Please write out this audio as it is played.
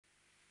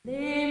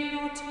Blame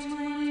not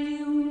my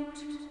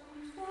lute,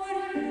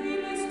 for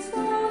he must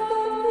sound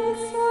of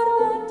this or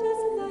that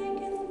as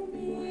liketh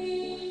me.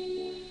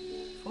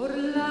 For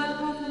lack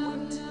of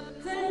wit,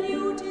 the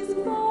lute is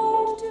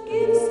bound to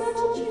give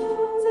such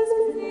tunes as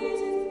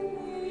pleaseth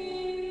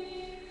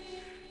me.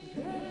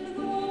 Then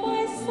though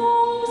my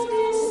songs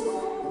be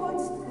somewhat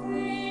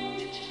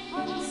strange,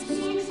 and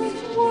speak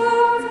such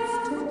words as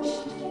touch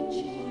they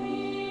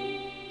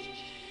change,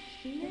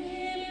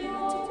 blame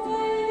not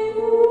my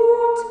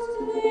lute,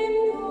 blame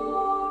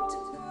not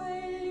my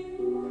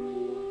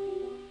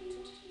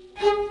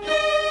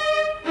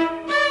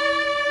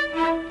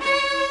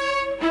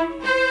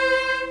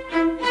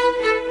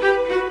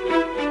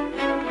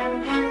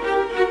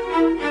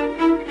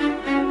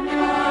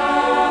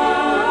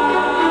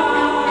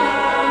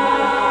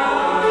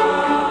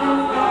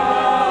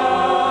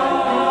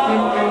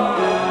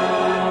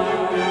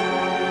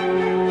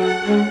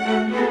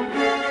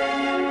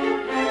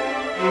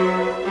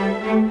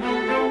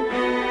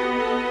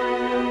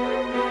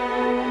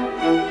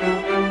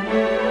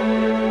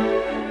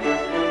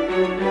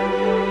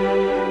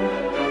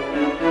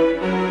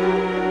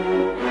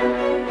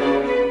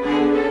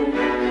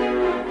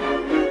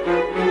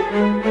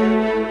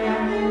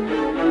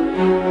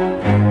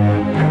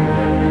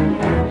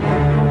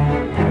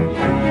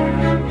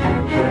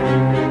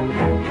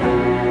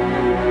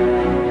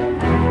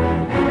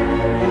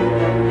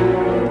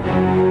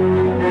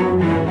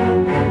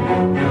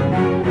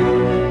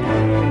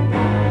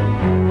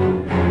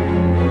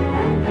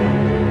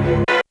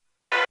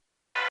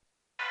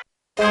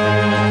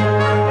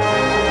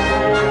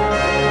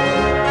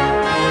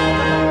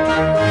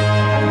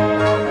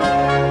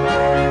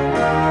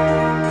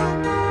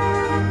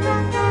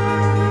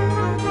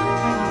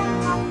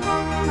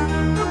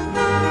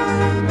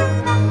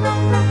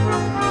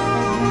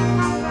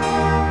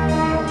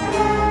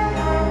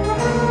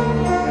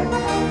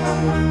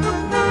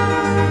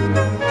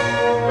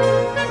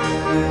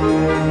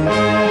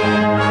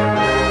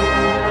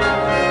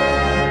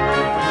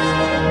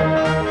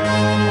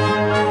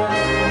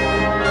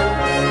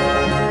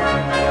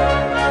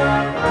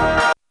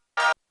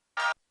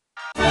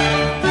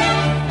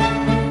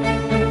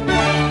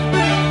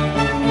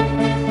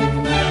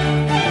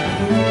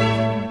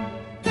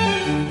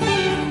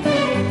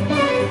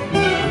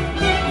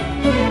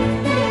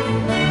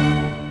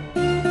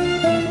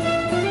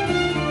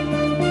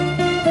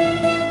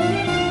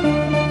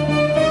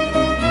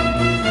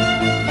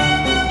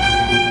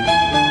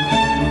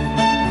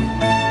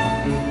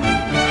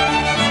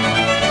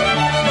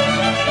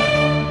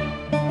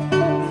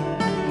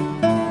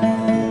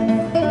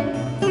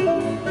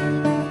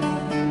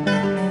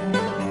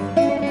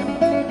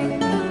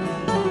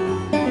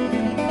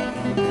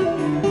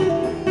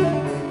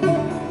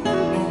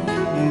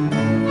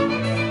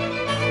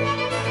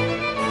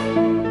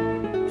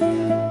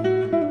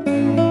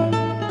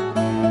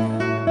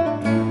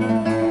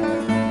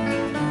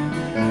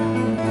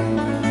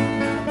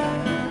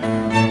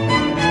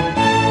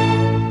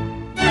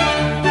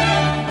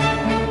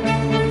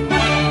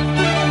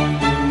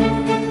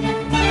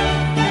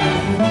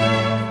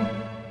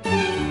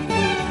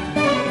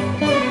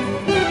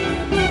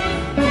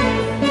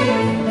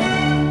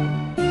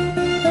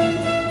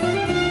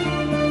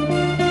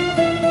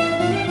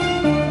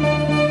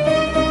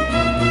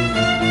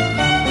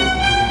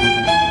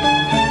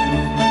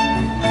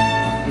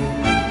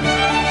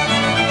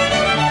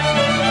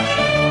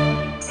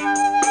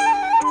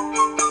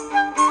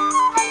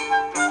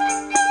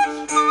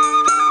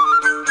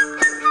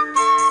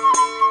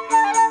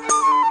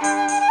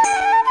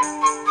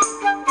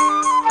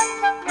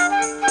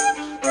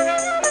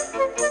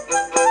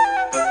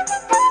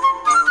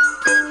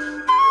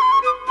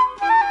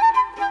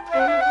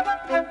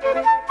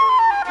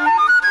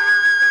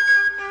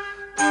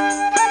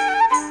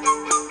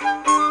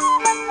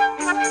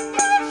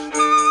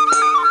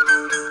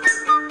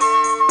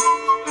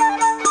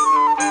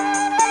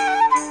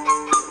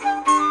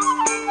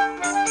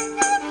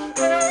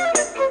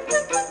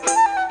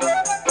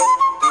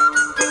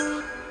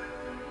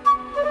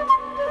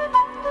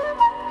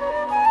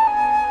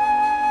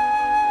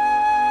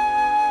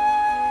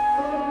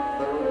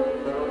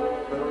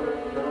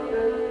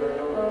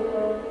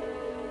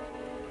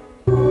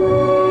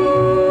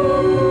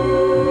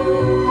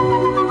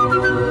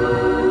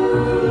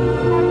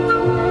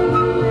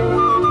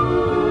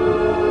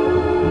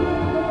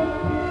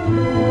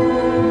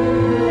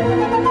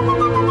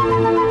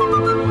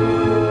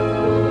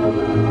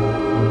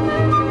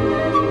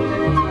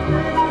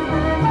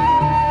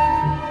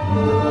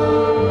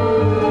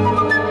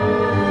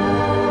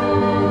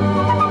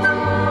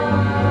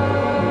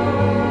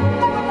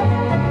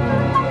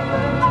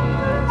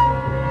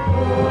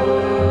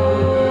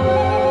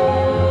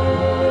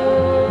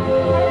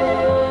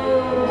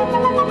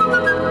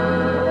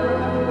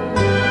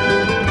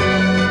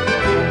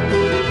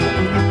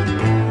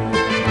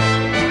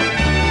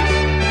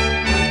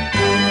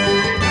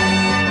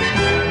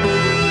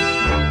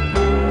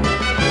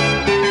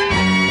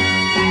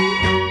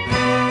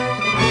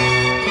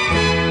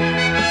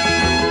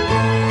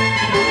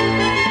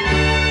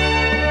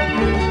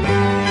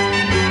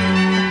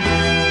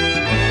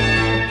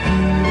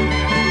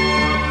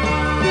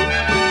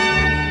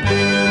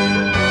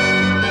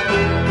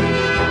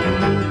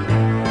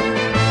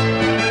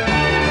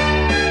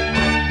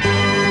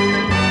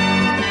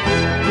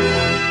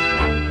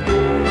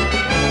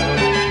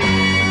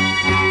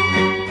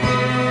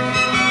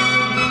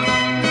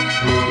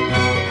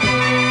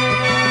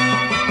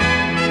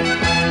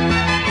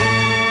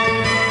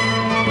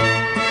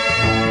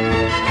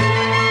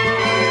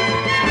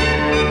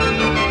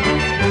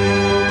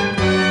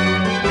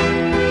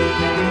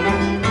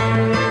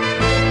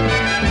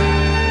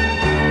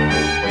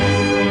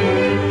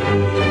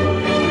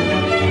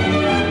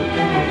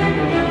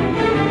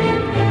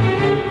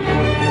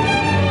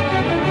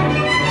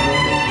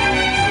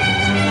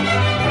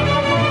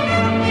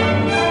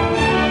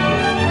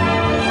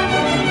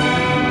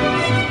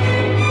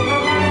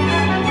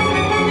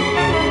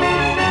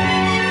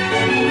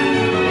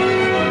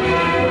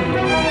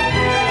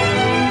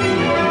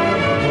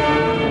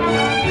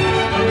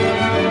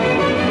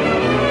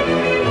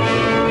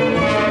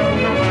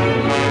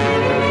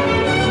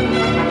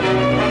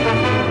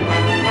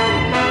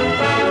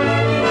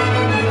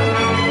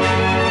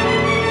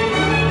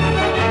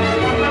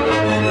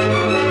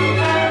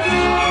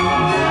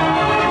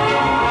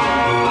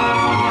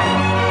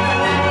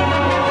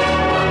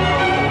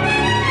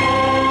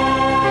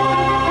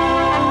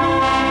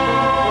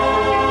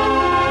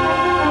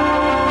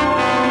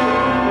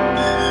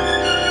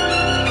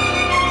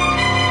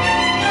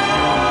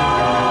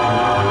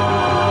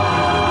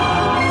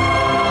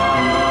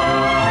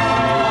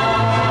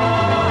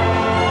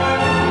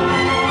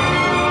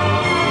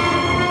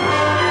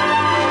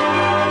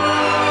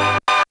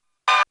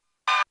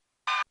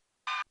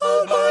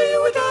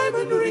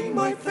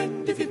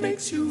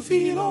makes you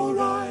feel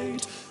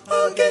alright.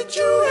 I'll get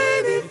you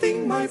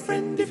anything, my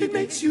friend, if it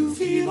makes you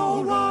feel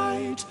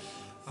alright.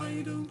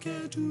 I don't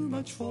care too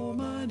much for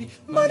money.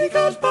 Money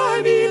can't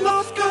buy me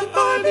love, can't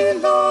buy me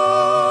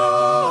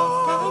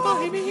love. Can't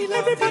buy me love.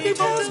 Everybody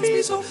tells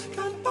me so.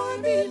 Can't buy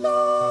me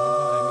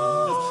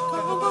love.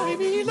 Can't buy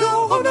me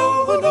love. Oh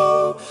no, oh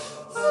no.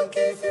 I'll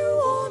give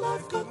you all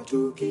I've got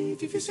to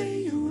give if you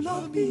say you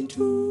love me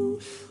too.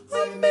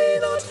 I may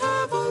not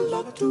have a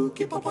lot to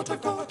give, but what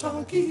I've got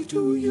I'll give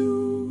to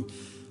you.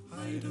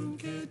 I don't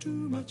care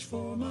too much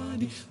for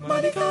money.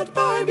 Money can't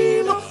buy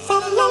me love. Fa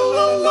la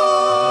la la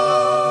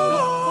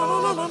la. Fa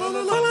la la la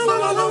la la. Fa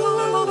la la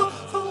la la la.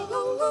 Fa la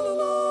la la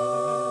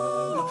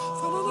la.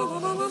 Fa la la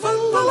la la. Fa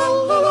la la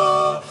la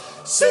la.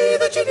 Say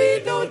that you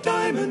need no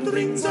diamond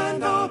rings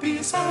and I'll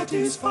be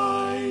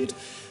satisfied.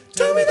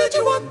 Tell me that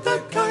you want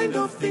the kind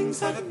of things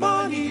that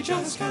money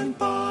just can't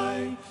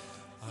buy.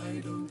 I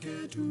don't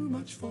care too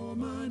much for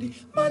money.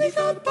 Money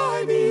can't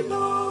buy me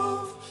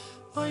love.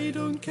 I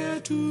don't care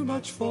too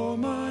much for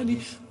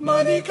money.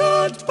 Money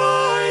can't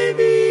buy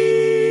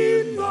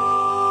me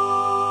love.